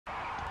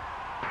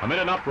Amid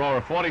an uproar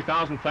of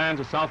 40,000 fans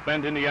of South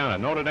Bend, Indiana,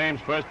 Notre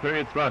Dame's first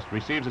period thrust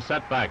receives a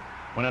setback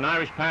when an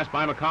Irish pass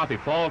by McCarthy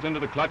falls into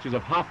the clutches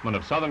of Hoffman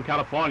of Southern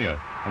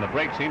California, and the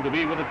break seemed to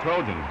be with the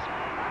Trojans.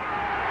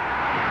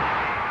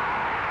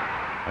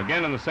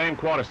 Again in the same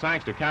quarter,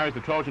 Sangster carries the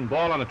Trojan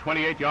ball on a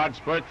 28-yard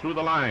spurt through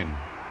the line.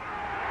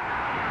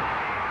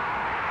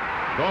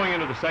 Going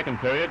into the second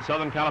period,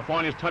 Southern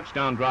California's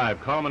touchdown drive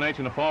culminates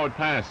in a forward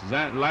pass.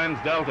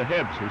 Lansdell to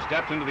Hibbs, who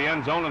steps into the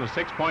end zone in a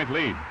 6-point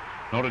lead.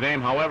 Notre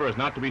Dame, however, is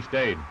not to be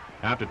stayed.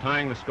 After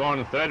tying the score in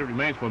the third, it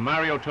remains for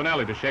Mario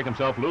Tonelli to shake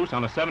himself loose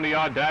on a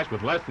 70-yard dash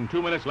with less than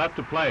 2 minutes left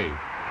to play.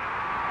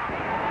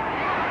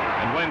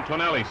 And when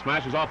Tonelli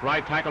smashes off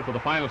right tackle for the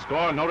final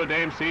score, Notre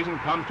Dame's season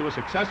comes to a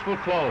successful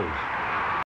close.